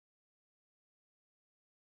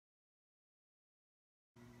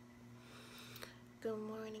Good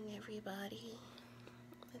morning, everybody.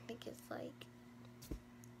 I think it's like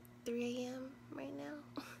 3 a.m. right now.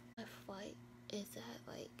 My flight is at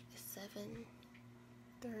like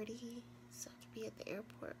 7:30, so I have to be at the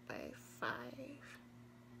airport by 5.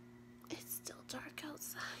 It's still dark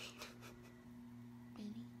outside.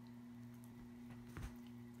 Benny.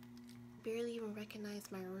 Barely even recognize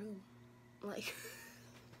my room. Like,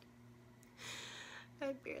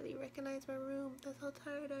 I barely recognize my room. That's how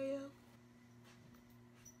tired I am.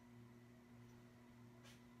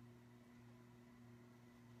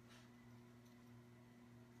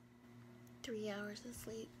 Three hours of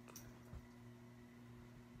sleep.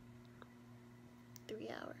 3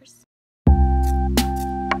 hours.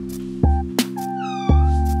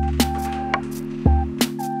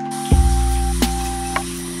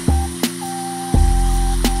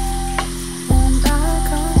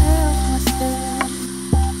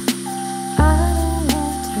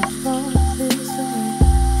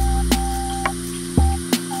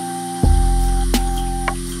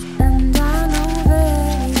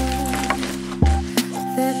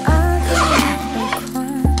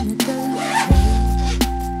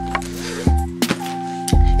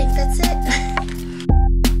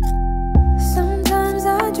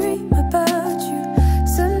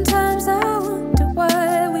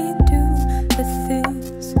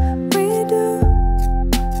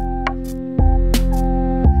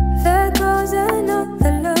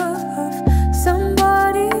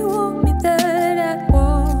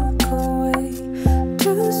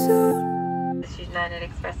 United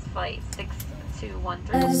Express flight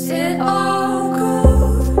 6213. As it all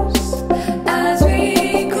goes, as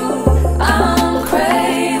we go, I'm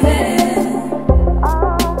craving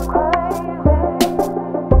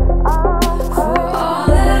for all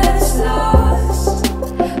that's lost.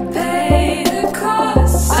 Pay the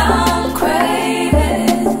cost. I'm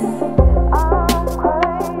craving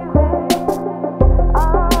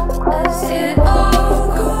as it all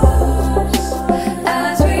goes,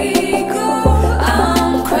 as we go.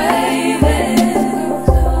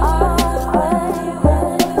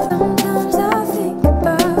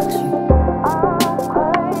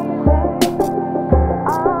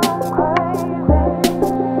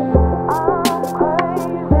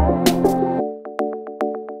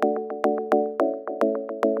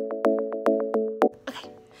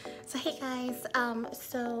 So hey guys,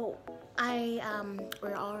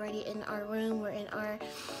 we're already in our room. We're in our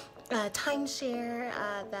timeshare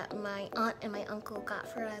that my aunt and my uncle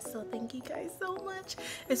got for us, so thank you guys so much.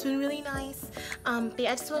 It's been really nice. But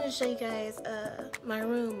yeah, I just wanted to show you guys my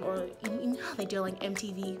room, or you know how they do like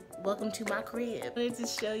MTV, welcome to my crib. I wanted to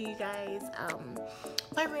show you guys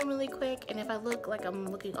my room really quick, and if I look like I'm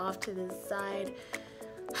looking off to the side,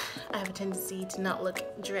 I have a tendency to not look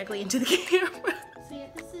directly into the camera. So yeah,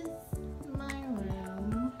 this is my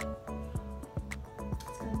room.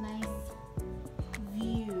 It's got a nice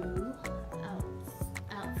view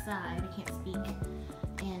outside. I can't speak.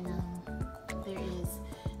 And there is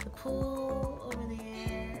the pool over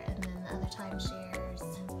there, and then the other timeshares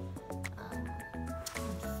in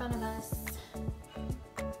front of us.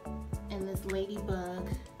 And this ladybug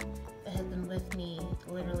that has been with me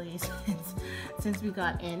literally since we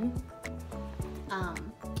got in.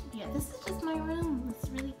 Yeah, this is just my room. It's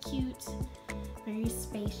really cute, very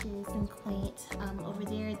spacious and quaint. Over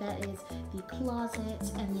there, that is the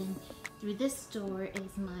closet, and then through this door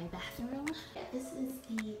is my bathroom. Yeah, this is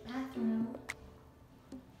the bathroom.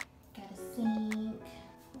 Got a sink.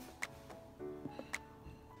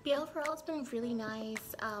 Yeah, overall it's been really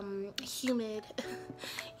nice. Humid.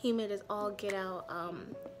 Humid is all get out.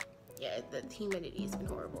 Yeah, the humidity has been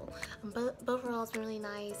horrible. But overall, it's been really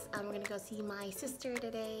nice. We're gonna go see my sister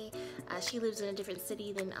today. She lives in a different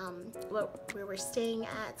city than where we're staying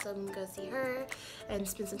at, so I'm gonna go see her and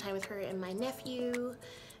spend some time with her and my nephew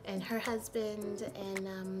and her husband.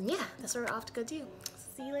 And yeah, that's what we're off to go do.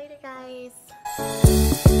 See you later, guys.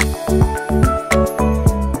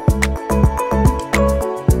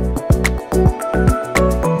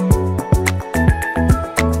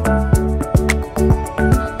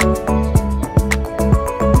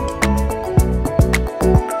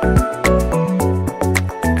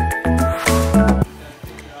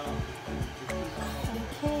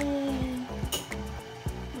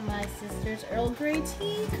 Earl Grey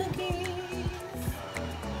tea cookies.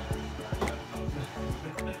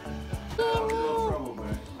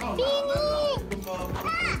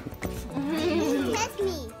 He touched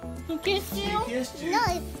me. He kissed you?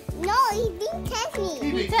 No, he didn't touch me.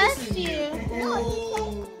 He touched you. No, he touched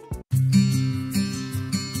me.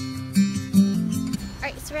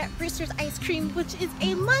 Alright, so we're at Brewster's Ice Cream, which is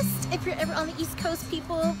a must if you're ever on the East Coast,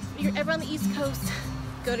 people. If you're ever on the East Coast,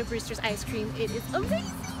 go to Brewster's Ice Cream. It is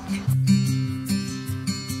amazing.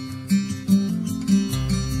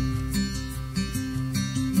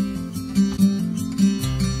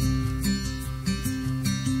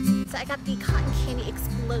 So I got the cotton candy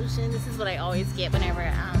explosion. This is what I always get whenever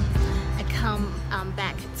I come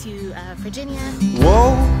back to Virginia.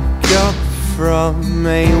 Woke up from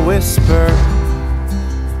a whisper,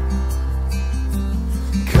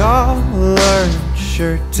 collared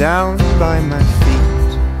shirt down by my feet,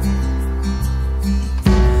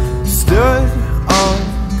 stood on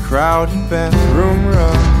crowded bathroom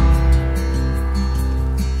row,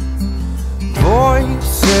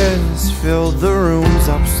 voices filled the rooms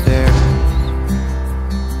upstairs.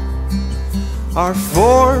 Our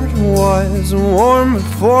Ford was warm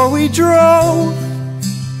before we drove.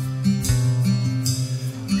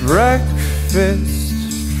 Breakfast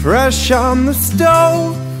fresh on the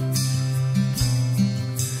stove.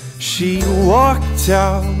 She walked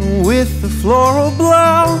out with the floral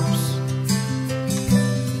blouse.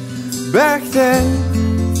 Back then,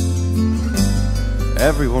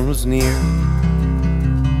 everyone was near.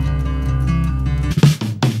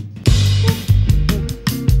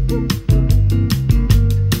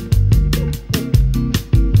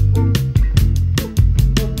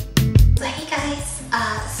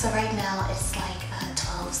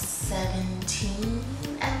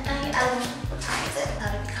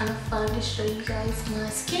 Show you guys my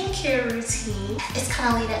skincare routine. It's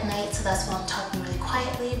kind of late at night, so that's why I'm talking really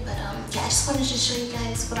quietly. But yeah, I just wanted to show you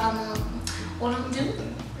guys what I'm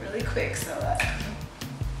doing really quick. So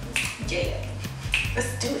yeah,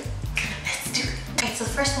 let's do it. Let's do it. Okay, so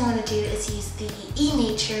the first thing I'm gonna do is use the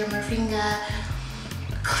E-Nature Moringa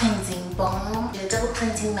cleansing balm. Do a double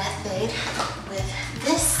cleansing method with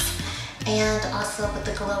this. And also with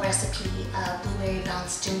the Glow Recipe Blueberry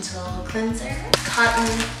Bounce Gentle Cleanser. Cotton.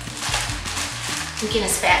 I'm getting a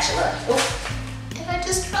spatula. Oh, and I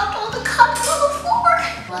just dropped all the cotton on the floor.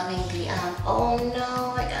 Loving the, oh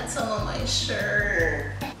no, I got some on my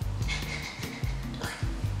shirt. Okay.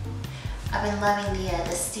 I've been loving the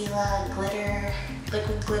Stila glitter,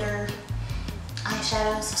 liquid glitter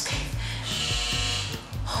eyeshadows. Okay.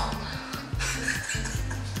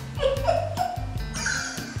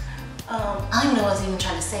 I don't even know what I was even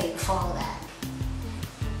trying to say before all that.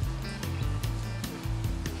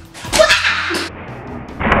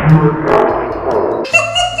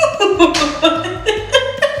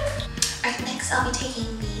 Alright, next I'll be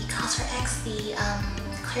taking the Cosper X, the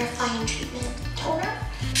clarifying treatment toner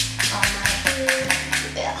on my hair.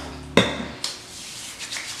 Yeah.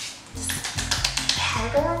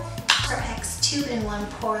 Heroboard Cosper X 2-in-1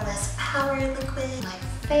 poreless power liquid. My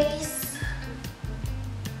face.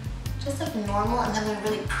 Just like normal, and then I'm gonna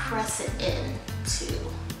really press it in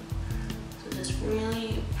too. So just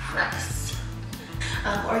really press.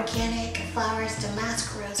 Organic Flowers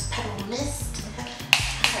Damask Rose Petal Mist.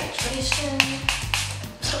 Hydration.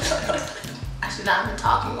 Actually, I've been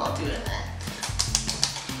talking while doing that.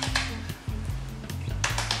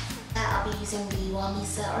 I'll be using the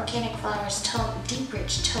Wamisa Organic Flowers Deep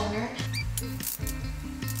Rich Toner.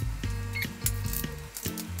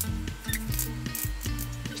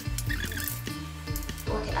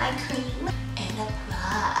 Orchid Eye Cream and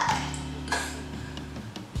apply.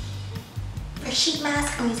 For sheet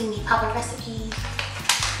mask, I'm using the Papa Recipe.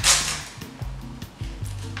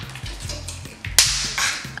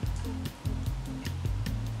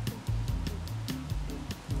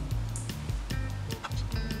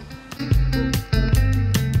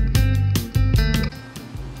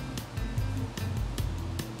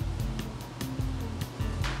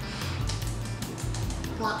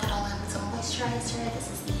 Lock it all in with some moisturizer. This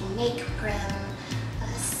is the Make Prem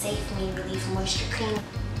Safe Me Relief Moisture Cream.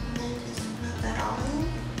 And then just rub that all in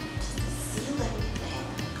just to seal everything.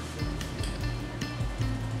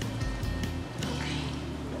 Okay.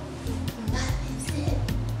 And that is it.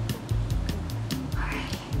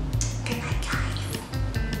 Alright. Good night, guys.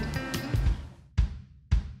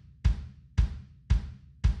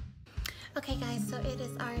 Okay, guys, so it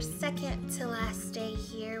is our second to last day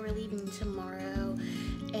here. We're leaving tomorrow.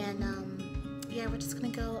 And yeah, we're just gonna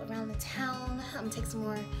go around the town. I'm gonna take some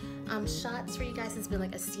more shots for you guys. It's been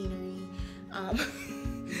like a scenery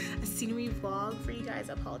vlog for you guys.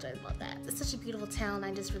 I apologize about that. It's such a beautiful town.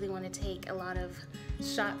 I just really want to take a lot of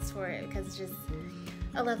shots for it because it's just,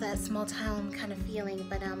 I love that small town kind of feeling.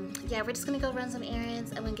 But yeah, we're just gonna go run some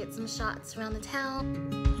errands and then get some shots around the town.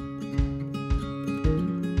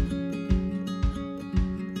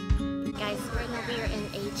 Guys, right now we are in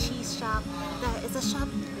a cheese shop that is a shop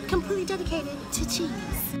completely dedicated to cheese.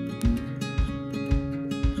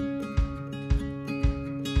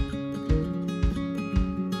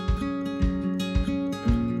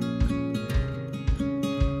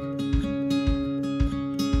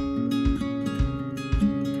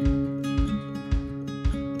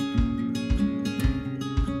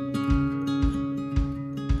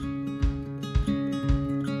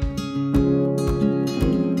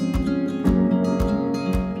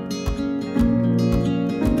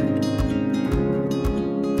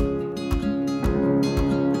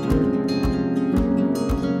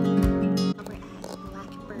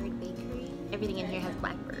 Everything in here has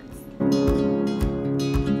blackbirds.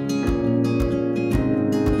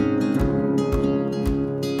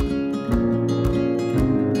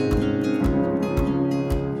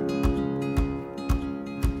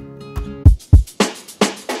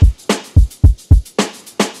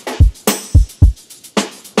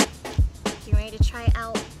 You ready to try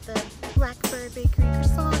out the Blackbird Bakery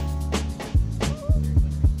croissant?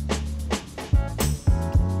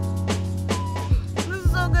 This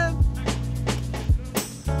is so good.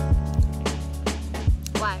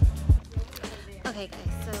 Why? Okay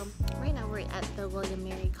guys, so right now we're at the William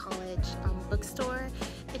Mary College bookstore.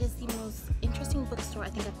 It is the most interesting bookstore I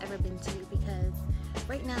think I've ever been to because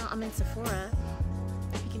right now I'm in Sephora.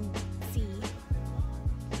 You can see.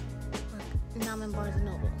 Look, now I'm in Barnes &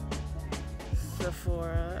 Noble.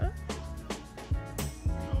 Sephora.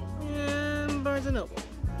 And Barnes & Noble.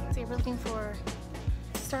 So we're looking for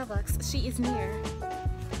Starbucks. She is near.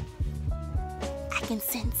 I can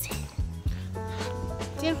sense it.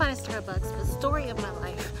 Didn't find a Starbucks, but story of my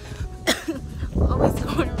life. Always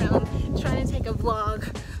going around trying to take a vlog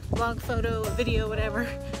photo, a video, whatever.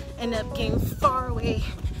 End up getting far away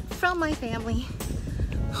from my family.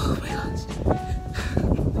 Oh my gosh.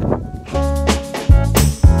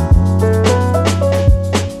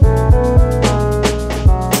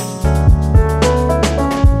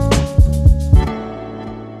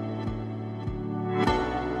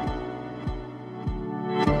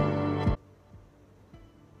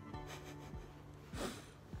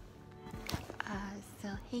 So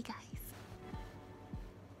hey guys.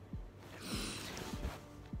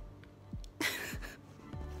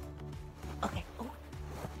 Okay. Oh.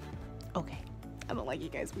 Okay. I don't like you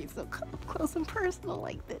guys being so close and personal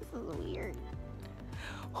like this. This is weird.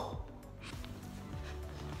 Oh.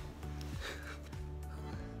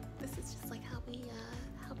 This is just like how we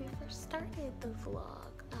first started the vlog.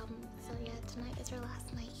 So yeah, tonight is our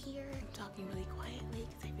last night here. I'm talking really quietly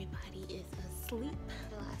because everybody is asleep.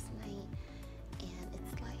 The last night, and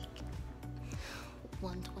it's like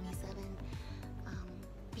 1:27.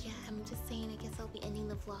 But yeah, I'm just saying, I guess I'll be ending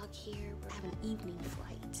the vlog here. We have an evening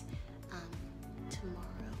flight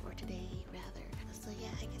tomorrow, or today rather. So yeah,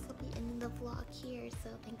 I guess I'll be ending the vlog here. So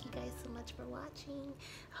thank you guys so much for watching.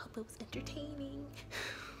 I hope it was entertaining.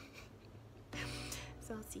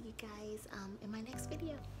 So I'll see you guys in my next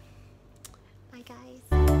video. Bye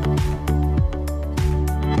guys.